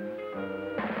again.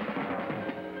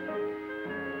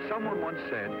 Someone once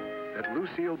said that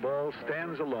Lucille Ball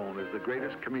stands alone as the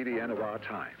greatest comedian of our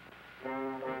time.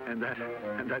 And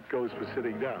that goes for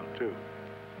sitting down, too.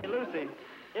 Hey, Lucy,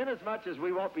 inasmuch as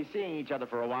we won't be seeing each other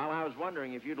for a while, I was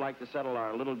wondering if you'd like to settle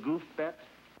our little goof bet.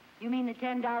 You mean the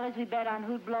 $10 we bet on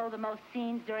who'd blow the most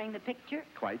scenes during the picture?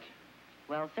 Quite.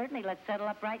 Well, certainly. Let's settle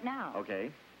up right now.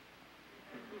 Okay.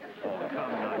 Oh,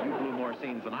 come now. You blew more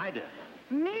scenes than I did.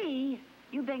 Me?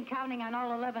 You've been counting on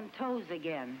all 11 toes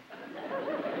again.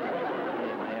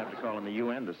 I have to call in the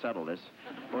UN to settle this.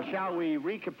 Well, shall we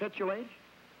recapitulate?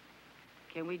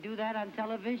 Can we do that on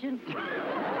television?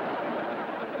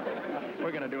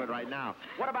 We're going to do it right now.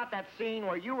 What about that scene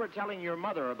where you were telling your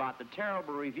mother about the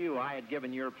terrible review I had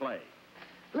given your play?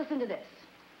 Listen to this.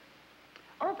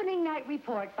 Opening night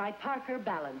report by Parker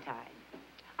Ballantyne.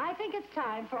 I think it's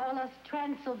time for all us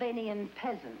Transylvanian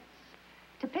peasants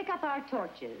to pick up our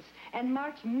torches and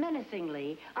march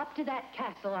menacingly up to that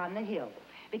castle on the hill,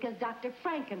 because Dr.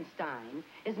 Frankenstein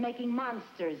is making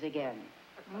monsters again.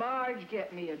 Marge,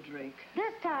 get me a drink.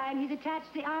 This time, he's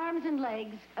attached the arms and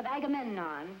legs of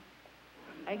Agamemnon.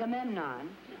 Agamemnon?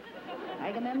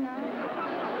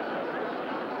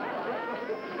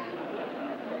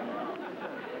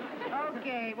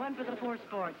 Okay, one for the poor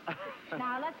sport.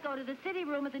 Now, let's go to the city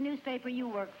room at the newspaper you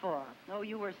work for. Oh,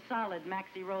 you were solid,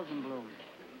 Maxie Rosenblum.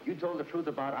 You told the truth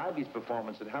about Ivy's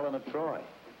performance at Helen of Troy.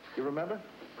 You remember?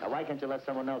 Now, why can't you let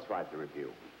someone else write the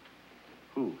review?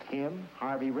 Who? Him?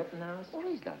 Harvey Rittenhouse? Oh,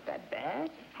 he's not that bad.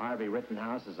 Harvey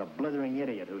Rittenhouse is a blithering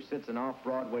idiot who sits in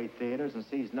off-Broadway theaters and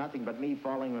sees nothing but me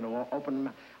falling into an open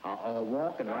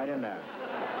walking right in there.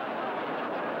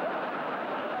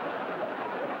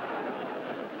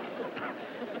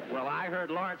 Well, I heard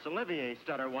Laurence Olivier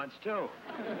stutter once, too.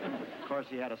 Of course,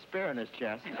 he had a spear in his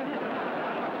chest.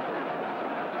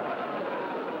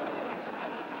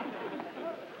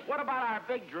 What about our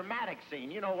big dramatic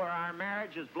scene? You know, where our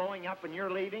marriage is blowing up and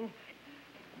you're leaving?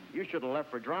 You should have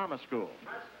left for drama school.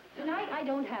 Tonight, I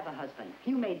don't have a husband.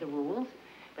 You made the rules.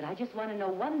 But I just want to know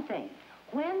one thing.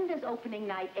 When does opening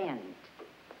night end?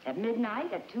 At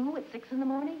midnight? At 2? At 6 in the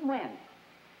morning? When?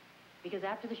 Because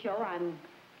after the show, I'm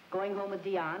going home with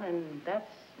Dion, and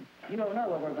that's... You don't know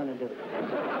what we're going to do.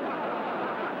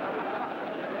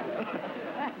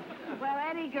 Well,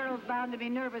 any girl's bound to be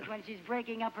nervous when she's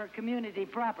breaking up her community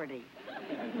property.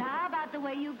 Now, how about the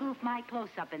way you goofed my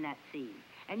close-up in that scene?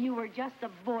 And you were just a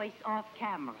voice off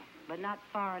camera, but not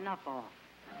far enough off.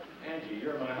 Angie,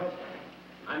 you're my husband.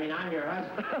 I mean, I'm your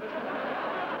husband.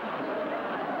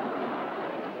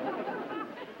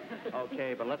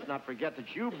 Okay, but let's not forget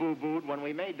that you boo-booed when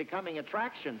we made the Coming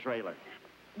Attraction trailer.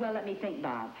 Well, let me think,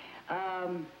 Bob.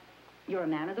 You're a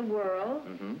man of the world.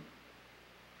 Mm-hmm.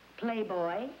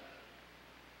 Playboy.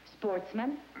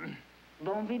 Sportsman.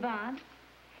 Bon vivant.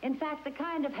 In fact, the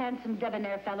kind of handsome,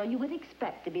 debonair fellow you would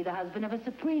expect to be the husband of a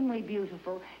supremely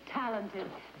beautiful, talented,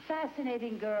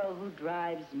 fascinating girl who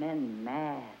drives men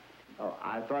mad. Oh,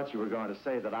 I thought you were going to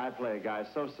say that I play a guy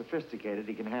so sophisticated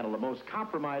he can handle the most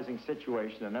compromising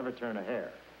situation and never turn a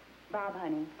hair. Bob,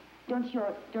 honey, don't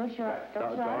show.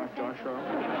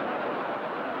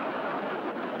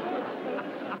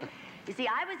 You see,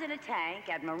 I was in a tank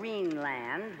at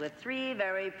Marineland with 3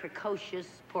 very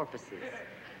precocious porpoises.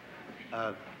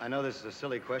 I know this is a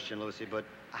silly question, Lucy, but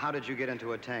how did you get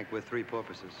into a tank with 3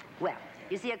 porpoises? Well,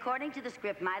 you see, according to the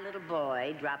script, my little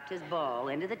boy dropped his ball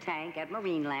into the tank at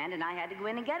Marineland, and I had to go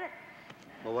in and get it.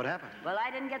 Well, what happened? Well, I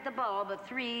didn't get the ball, but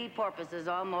 3 porpoises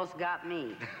almost got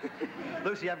me.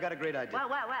 Lucy, I've got a great idea.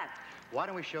 What? Why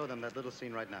don't we show them that little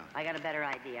scene right now? I got a better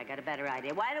idea.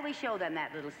 Why don't we show them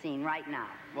that little scene right now?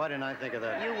 Why didn't I think of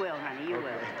that? You will, honey, you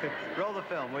will. Roll the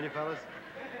film, will you, fellas?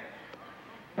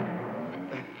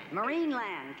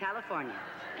 Marineland, California.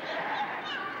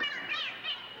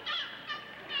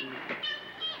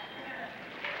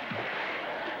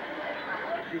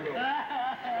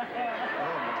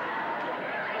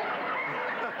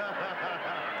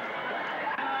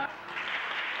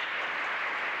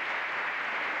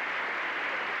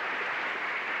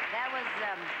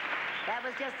 That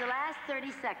was just the last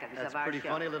 30 seconds That's of our show. That's a pretty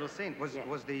funny little scene. Was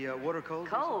the water cold?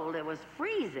 Cold. It was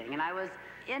freezing, and I was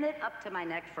in it up to my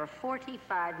neck for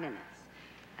 45 minutes.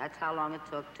 That's how long it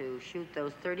took to shoot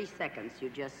those 30 seconds you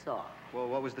just saw. Well,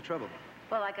 what was the trouble?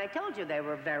 Well, like I told you, they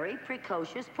were very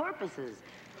precocious porpoises.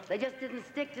 They just didn't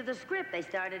stick to the script. They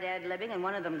started ad-libbing, and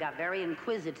one of them got very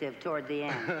inquisitive toward the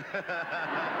end.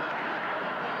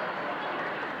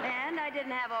 And I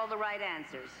didn't have all the right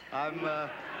answers.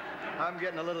 I'm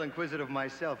getting a little inquisitive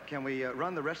myself. Can we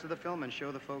run the rest of the film and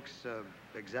show the folks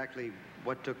exactly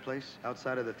what took place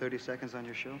outside of the 30 seconds on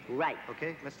your show? Right.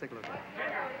 Okay, let's take a look at it.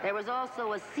 There was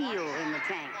also a seal in the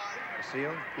tank. A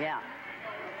seal? Yeah.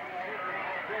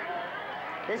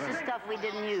 This is stuff we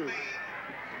didn't use.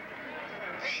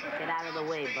 Get out of the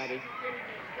way, buddy.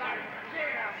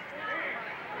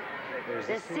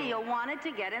 This seal wanted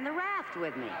to get in the raft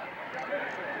with me.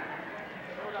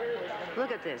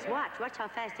 Look at this. Watch how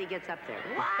fast he gets up there.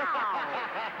 Wow!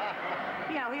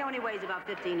 You know, he only weighs about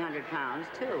 1,500 pounds,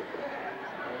 too.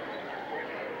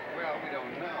 Well, we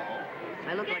don't know.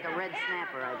 I look like a red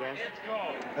snapper, I guess.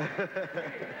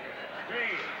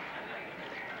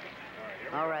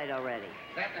 All right, already.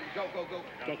 Go.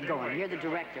 Get going. You're the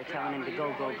director telling him to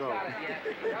go.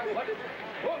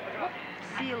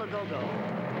 Seal a go-go.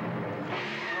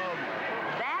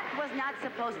 That was not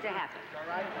supposed to happen.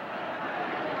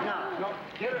 No.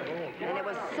 And it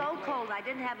was so cold, I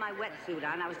didn't have my wetsuit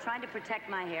on. I was trying to protect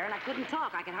my hair, and I couldn't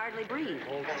talk. I could hardly breathe.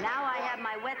 Now I have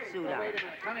my wetsuit on.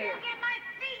 Come here. Get my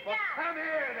feet down. Come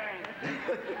here, then.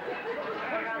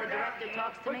 Hear how the director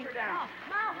talks to me? No.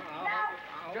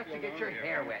 Just to get your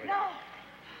hair wet. No.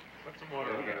 Put some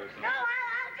water in there. No,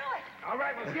 I'll do it. All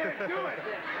right, well, get it. Do it.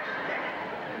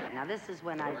 Now, this is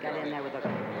when I got in there with a...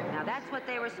 Now, that's what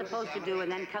they were supposed to do,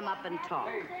 and then come up and talk.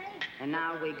 And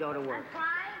now we go to work.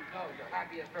 No, you're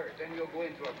happy at first, then you'll go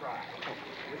into a cry.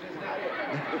 This is not it.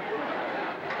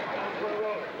 We're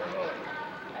rolling.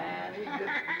 And he just...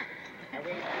 And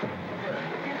we...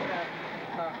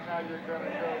 Now you're gonna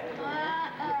go...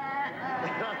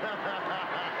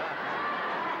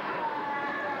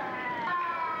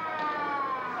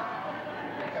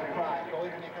 Go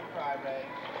in and you can cry, Ray.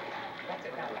 That's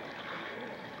it now.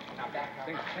 Now back up.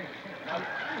 Sing.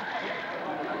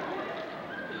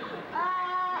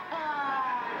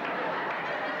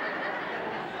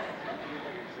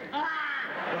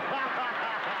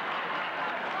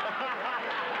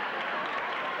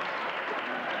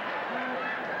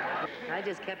 I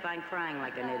just kept on crying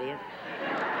like an idiot.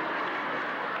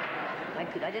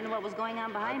 I didn't know what was going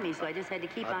on behind me, so I just had to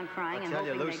keep on crying and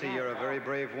hoping they got. I tell you, Lucy, you're a very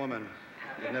brave woman.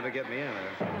 You'd never get me in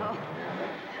there. Oh.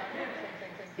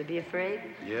 You'd be afraid?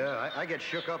 Yeah, I get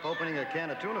shook up opening a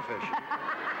can of tuna fish.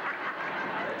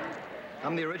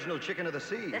 I'm the original chicken of the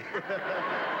sea.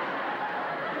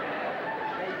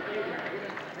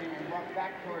 Walk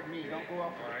back toward me. Don't go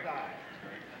off to the side.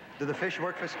 Do the fish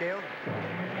work for scale?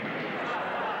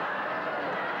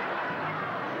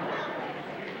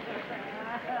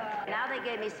 Now they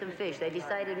gave me some fish. They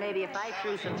decided maybe if I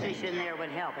threw some fish in there it would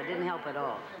help. It didn't help at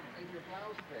all.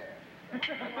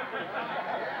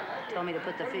 Told me to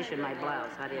put the fish in my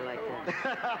blouse. How do you like that? If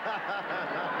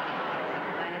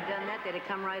I had done that, they'd have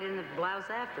come right in the blouse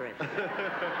after it.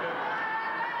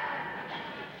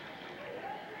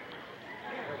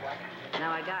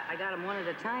 Now, I got them one at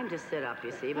a time to sit up,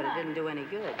 you see, but it didn't do any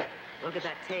good. Look at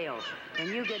that tail. When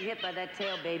you get hit by that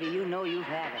tail, baby, you know you've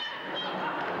had it.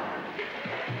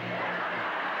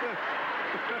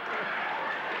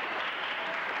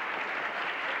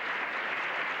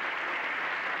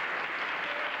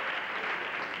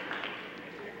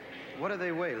 What do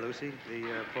they weigh, Lucy,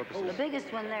 the porpoises? The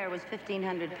biggest one there was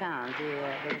 1,500 pounds.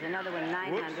 There was another one,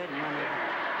 900, and one was...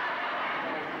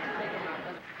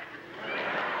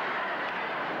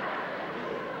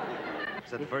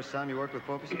 Is that the first time you worked with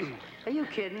porpoises? Are you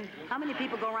kidding? How many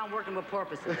people go around working with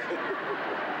porpoises?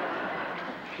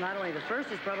 Not only the first,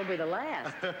 it's probably the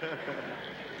last.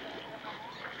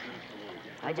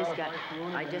 I just got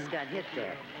hit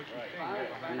there.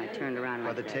 And I turned around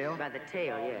By the tail? By the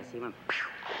tail, yes. He went...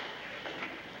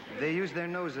 They use their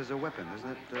nose as a weapon, is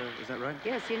that right?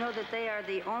 Yes, you know that they are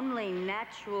the only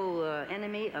natural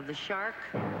enemy of the shark,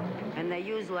 and they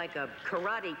use like a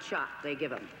karate chop they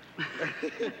give them.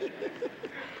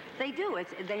 They do.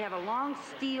 They have a long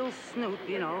steel snoot,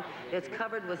 you know, that's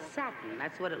covered with satin.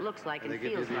 That's what it looks like and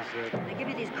feels like. They give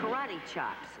you these karate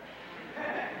chops.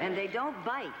 And they don't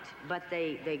bite, but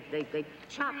they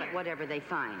chop at whatever they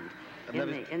find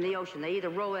in the ocean. They either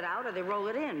roll it out or they roll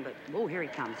it in. But, oh, here he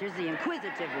comes. Here's the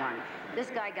inquisitive one. This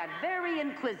guy got very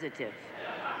inquisitive.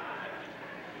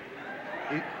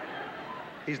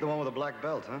 He's the one with the black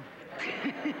belt, huh?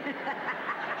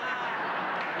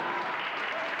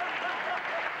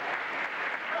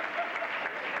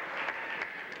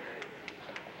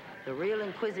 The real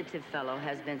inquisitive fellow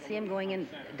has been, see him going in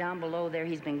down below there,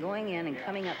 he's been going in and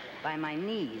coming up by my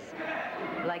knees.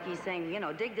 Like he's saying, you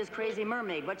know, dig this crazy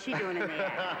mermaid, what's she doing in the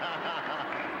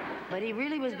act? But he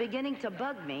really was beginning to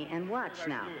bug me, and watch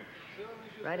now.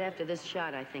 Right after this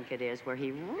shot, I think it is, where he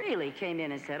really came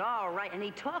in and said, all right, and he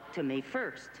talked to me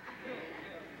first.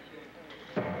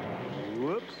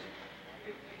 Whoops.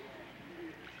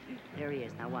 There he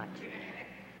is, now watch.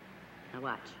 Now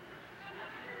watch.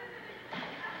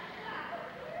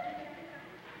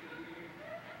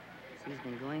 He's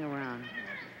been going around.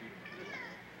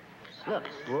 Look.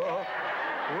 Whoa.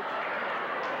 Whoops.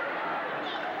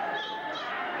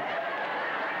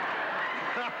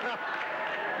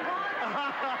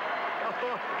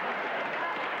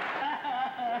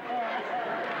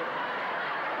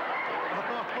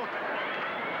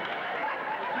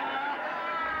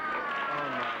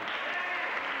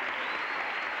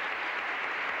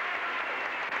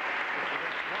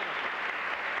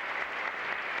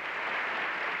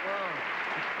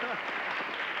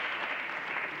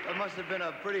 That must have been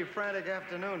a pretty frantic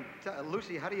afternoon.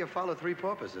 Lucy, how do you follow 3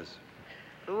 porpoises?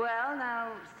 Well,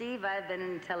 now, Steve, I've been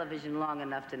in television long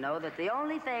enough to know that the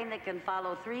only thing that can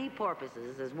follow 3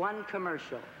 porpoises is one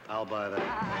commercial. I'll buy that. Come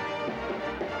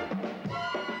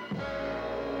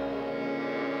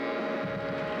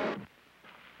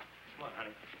on,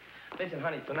 honey. Listen,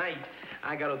 honey, tonight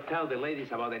I got to tell the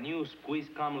ladies about the new Squeeze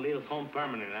Comb Little Home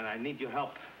Permanent, and I need your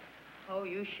help. Oh,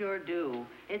 you sure do.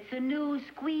 It's a new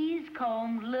Squeeze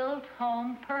Comb Lilt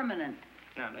Home Permanent.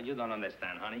 No, you don't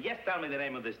understand, honey. Just tell me the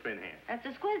name of this thing here. That's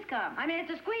a squeeze comb. I mean,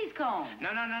 it's a squeeze comb.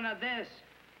 No, this.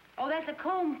 Oh, that's a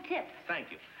comb tip.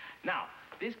 Thank you. Now,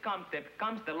 this comb tip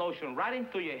comes the lotion right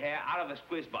into your hair out of the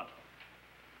squeeze bottle.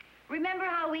 Remember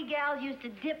how we gals used to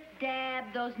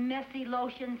dip-dab those messy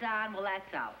lotions on? Well,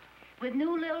 that's out. With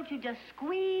new Lilt, you just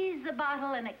squeeze the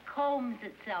bottle and it combs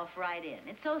itself right in.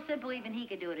 It's so simple, even he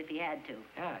could do it if he had to.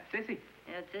 Yeah, sissy.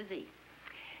 Yeah, it's easy.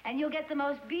 And you'll get the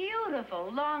most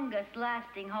beautiful,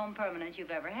 longest-lasting home permanent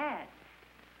you've ever had.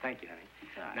 Thank you, honey.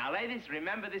 Now, ladies,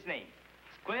 remember this name.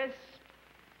 Squeeze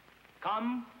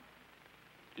Comb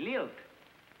Lilt.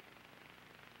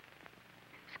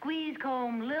 Squeeze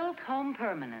Comb Lilt Home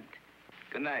Permanent.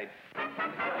 Good night.